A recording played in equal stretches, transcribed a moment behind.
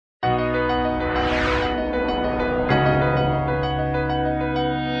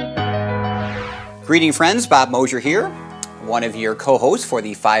Greeting friends, Bob Mosher here, one of your co-hosts for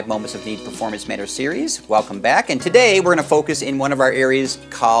the 5 Moments of Need Performance Matters series. Welcome back, and today we're going to focus in one of our areas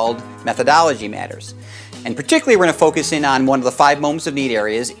called Methodology Matters. And particularly we're going to focus in on one of the 5 Moments of Need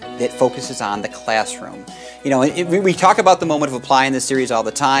areas that focuses on the classroom. You know, we talk about the moment of apply in this series all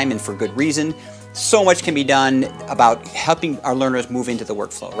the time, and for good reason. So much can be done about helping our learners move into the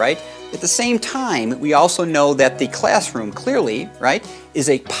workflow, right? At the same time, we also know that the classroom, clearly, right, is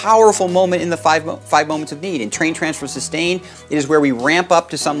a powerful moment in the 5 moments of need. In Train, Transfer, Sustain, it is where we ramp up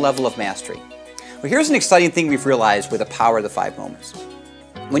to some level of mastery. Well, here's an exciting thing we've realized with the power of the 5 moments.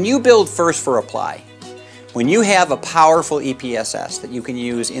 When you build first for apply, when you have a powerful EPSS that you can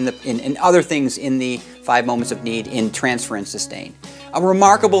use in other things in the 5 moments of need in transfer and sustain, a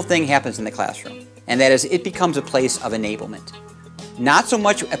remarkable thing happens in the classroom, and that is it becomes a place of enablement. Not so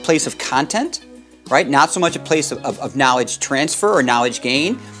much a place of content, right? Not so much a place of knowledge transfer or knowledge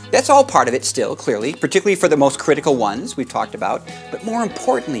gain. That's all part of it still, clearly, particularly for the most critical ones we've talked about. But more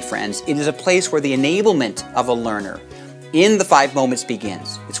importantly, friends, it is a place where the enablement of a learner in the 5 moments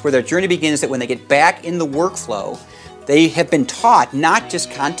begins. It's where their journey begins, that when they get back in the workflow, they have been taught not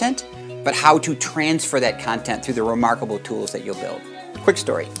just content, but how to transfer that content through the remarkable tools that you'll build. Quick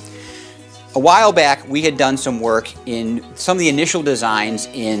story. A while back, we had done some work in some of the initial designs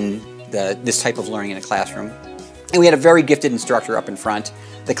in this type of learning in a classroom. And we had a very gifted instructor up in front.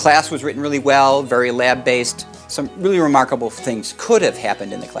 The class was written really well, very lab-based. Some really remarkable things could have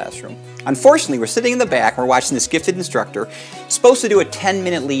happened in the classroom. Unfortunately, we're sitting in the back, we're watching this gifted instructor, supposed to do a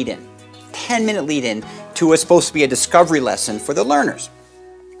 10-minute lead-in. 10-minute lead-in to what's supposed to be a discovery lesson for the learners.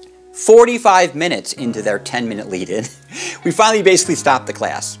 45 minutes into their 10-minute lead-in, we finally basically stopped the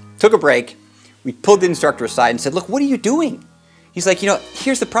class, took a break, we pulled the instructor aside and said, "Look, what are you doing?" He's like, "You know,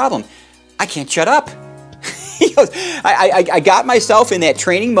 here's the problem. I can't shut up." He goes, I got myself in that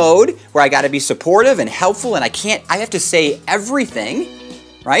training mode where I got to be supportive and helpful, and I have to say everything,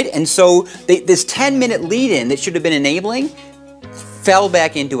 right? And so this 10-minute lead-in that should have been enabling fell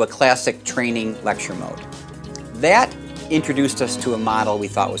back into a classic training lecture mode. That introduced us to a model we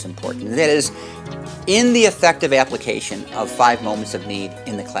thought was important, and that is, in the effective application of 5 moments of need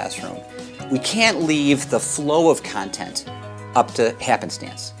in the classroom, we can't leave the flow of content up to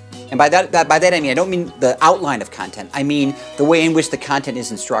happenstance. And by that I mean, I don't mean the outline of content, I mean the way in which the content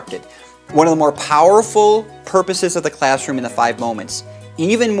is instructed. One of the more powerful purposes of the classroom in the 5 moments,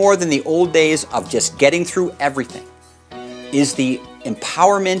 even more than the old days of just getting through everything, is the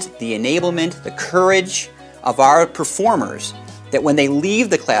empowerment, the enablement, the courage of our performers, that when they leave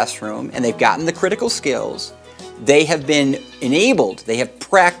the classroom and they've gotten the critical skills, they have been enabled, they have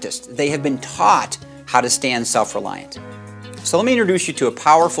practiced, they have been taught how to stand self-reliant. So let me introduce you to a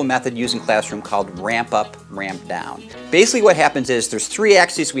powerful method used in classroom called ramp up, ramp down. Basically what happens is there's 3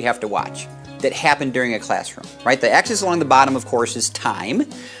 axes we have to watch that happen during a classroom, right? The axis along the bottom, of course, is time.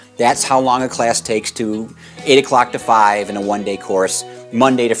 That's how long a class takes to 8 o'clock to 5 in a 1-day course,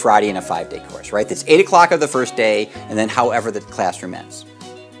 Monday to Friday in a 5-day course, right? That's 8 o'clock of the first day, and then however the classroom ends.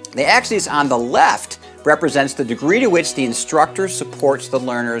 The axis on the left represents the degree to which the instructor supports the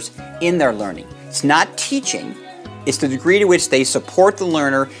learners in their learning. It's not teaching, it's the degree to which they support the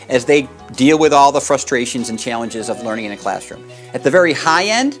learner as they deal with all the frustrations and challenges of learning in a classroom. At the very high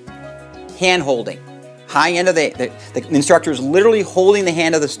end, hand-holding. High end of the instructor is literally holding the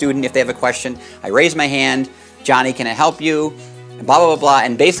hand of the student if they have a question. I raise my hand, "Johnny, can I help you?" And blah, blah, blah, blah.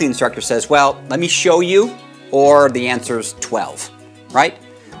 And basically the instructor says, "Well, let me show you," or the answer's 12, right?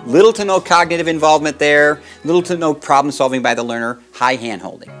 Little to no cognitive involvement there, little to no problem solving by the learner, high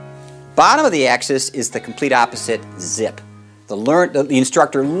hand-holding. Bottom of the axis is the complete opposite, zip. The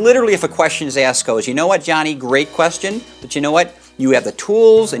instructor literally, if a question is asked, goes, "You know what, Johnny, great question, but you know what? You have the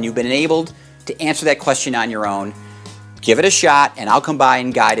tools and you've been enabled to answer that question on your own. Give it a shot and I'll come by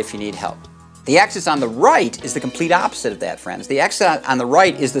and guide if you need help." The axis on the right is the complete opposite of that, friends. The axis on the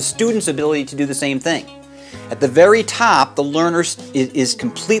right is the student's ability to do the same thing. At the very top, the learner is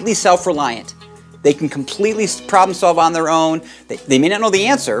completely self-reliant. They can completely problem solve on their own. They may not know the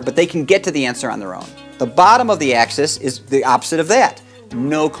answer, but they can get to the answer on their own. The bottom of the axis is the opposite of that.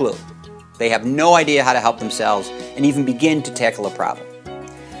 No clue. They have no idea how to help themselves and even begin to tackle a problem.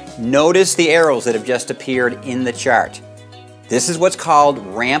 Notice the arrows that have just appeared in the chart. This is what's called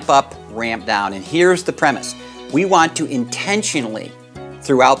ramp up, ramp down. And here's the premise. We want to intentionally,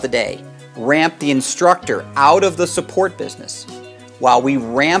 throughout the day, ramp the instructor out of the support business while we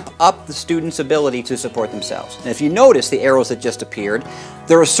ramp up the student's ability to support themselves. And if you notice the arrows that just appeared,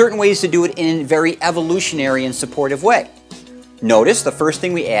 there are certain ways to do it in a very evolutionary and supportive way. Notice the first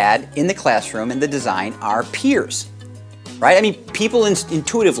thing we add in the classroom and the design are peers. right? I mean, people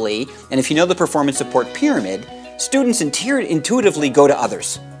intuitively, and if you know the performance support pyramid, students intuitively go to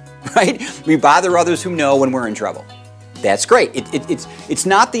others, right? We bother others who know when we're in trouble. That's great. It's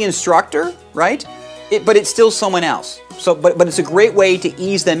not the instructor, right? But it's still someone else. But it's a great way to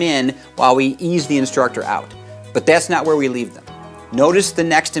ease them in while we ease the instructor out. But that's not where we leave them. Notice the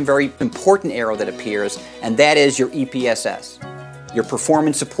next and very important arrow that appears, and that is your EPSS, your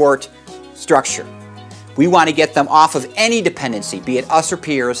performance support structure. We want to get them off of any dependency, be it us or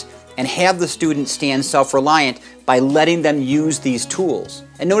peers, and have the student stand self-reliant by letting them use these tools.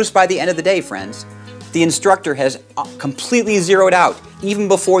 And notice by the end of the day, friends, the instructor has completely zeroed out, even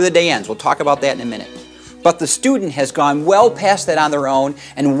before the day ends. We'll talk about that in a minute. But the student has gone well past that on their own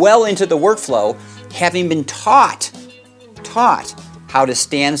and well into the workflow, having been taught how to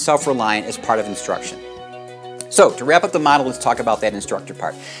stand self-reliant as part of instruction. So, to wrap up the model, let's talk about that instructor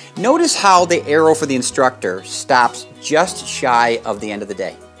part. Notice how the arrow for the instructor stops just shy of the end of the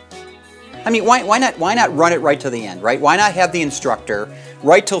day. I mean, why not run it right to the end, right? Why not have the instructor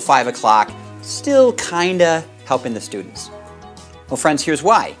right till 5 o'clock, still kinda helping the students? Well, friends, here's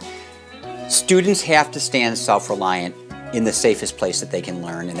why. Students have to stand self-reliant in the safest place that they can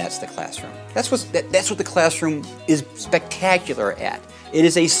learn, and that's the classroom. That's what the classroom is spectacular at. It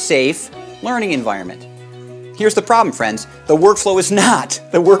is a safe learning environment. Here's the problem, friends. The workflow is not.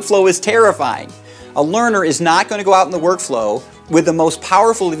 The workflow is terrifying. A learner is not going to go out in the workflow with the most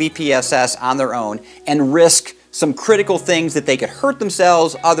powerful of EPSS on their own and risk some critical things that they could hurt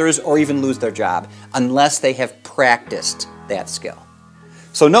themselves, others, or even lose their job unless they have practiced that skill.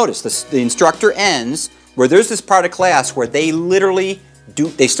 So notice, the instructor ends where there's this part of class where they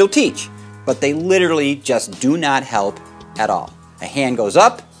they still teach, but they literally just do not help at all. A hand goes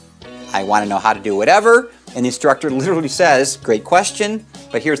up, I want to know how to do whatever, and the instructor literally says, great question,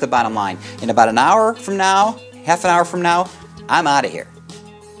 but here's the bottom line. In about an hour from now, half an hour from now, I'm out of here.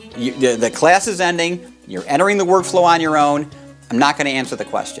 The class is ending, you're entering the workflow on your own, I'm not going to answer the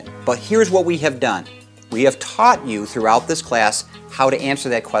question. But here's what we have done. We have taught you throughout this class how to answer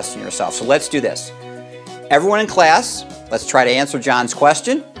that question yourself. So let's do this. Everyone in class, let's try to answer John's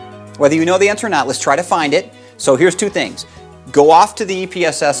question. Whether you know the answer or not, let's try to find it. So here's two things. Go off to the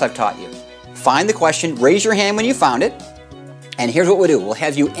EPSS I've taught you. Find the question, raise your hand when you found it, and here's what we'll do. We'll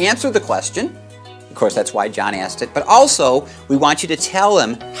have you answer the question. Of course, that's why John asked it, but also we want you to tell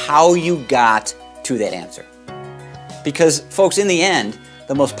him how you got to that answer. Because, folks, in the end,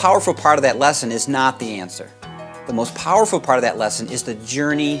 the most powerful part of that lesson is not the answer. The most powerful part of that lesson is the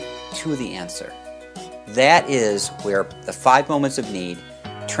journey to the answer. That is where the 5 moments of need,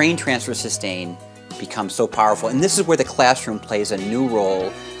 train, transfer, sustain, become so powerful. And this is where the classroom plays a new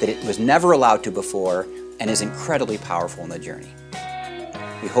role that it was never allowed to before and is incredibly powerful in the journey.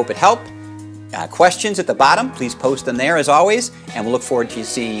 We hope it helped. Questions at the bottom, please post them there as always, and we'll look forward to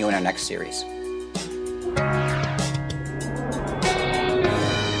seeing you in our next series.